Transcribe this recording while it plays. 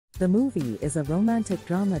The movie is a romantic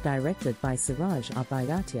drama directed by Siraj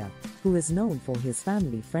Abhayatia, who is known for his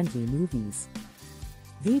family-friendly movies.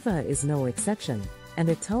 Vivah is no exception, and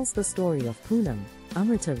it tells the story of Poonam,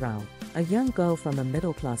 Amrita Rao, a young girl from a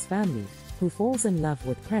middle-class family, who falls in love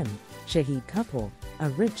with Prem, Shahid Kapoor, a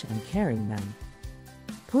rich and caring man.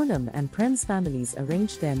 Poonam and Prem's families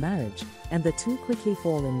arrange their marriage, and the two quickly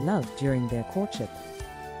fall in love during their courtship.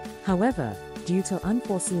 However, due to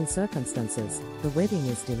unforeseen circumstances, the wedding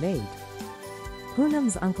is delayed.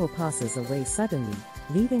 Poonam's uncle passes away suddenly,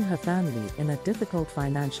 leaving her family in a difficult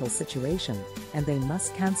financial situation, and they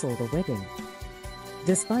must cancel the wedding.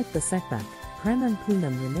 Despite the setback, Prem and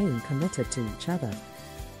Poonam remain committed to each other.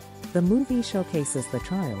 The movie showcases the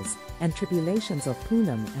trials and tribulations of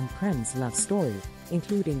Poonam and Prem's love story,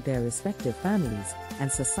 including their respective families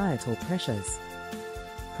and societal pressures.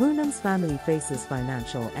 Poonam's family faces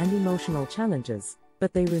financial and emotional challenges,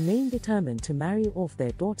 but they remain determined to marry off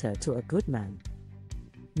their daughter to a good man.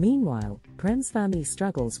 Meanwhile, Prem's family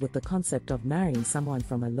struggles with the concept of marrying someone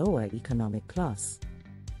from a lower economic class.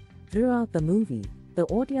 Throughout the movie, the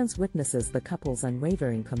audience witnesses the couple's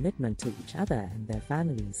unwavering commitment to each other and their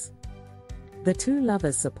families. The two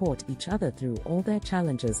lovers support each other through all their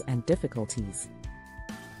challenges and difficulties.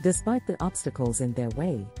 Despite the obstacles in their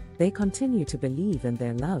way, they continue to believe in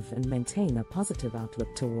their love and maintain a positive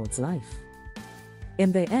outlook towards life.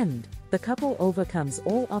 In the end, the couple overcomes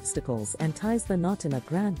all obstacles and ties the knot in a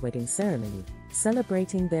grand wedding ceremony,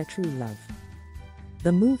 celebrating their true love.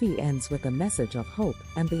 The movie ends with a message of hope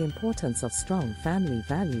and the importance of strong family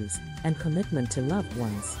values and commitment to loved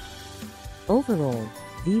ones. Overall,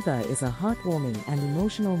 Vivah is a heartwarming and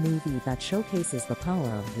emotional movie that showcases the power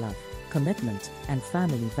of love, commitment, and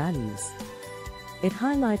family values. It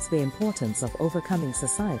highlights the importance of overcoming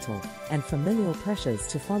societal and familial pressures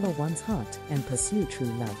to follow one's heart and pursue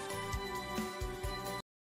true love.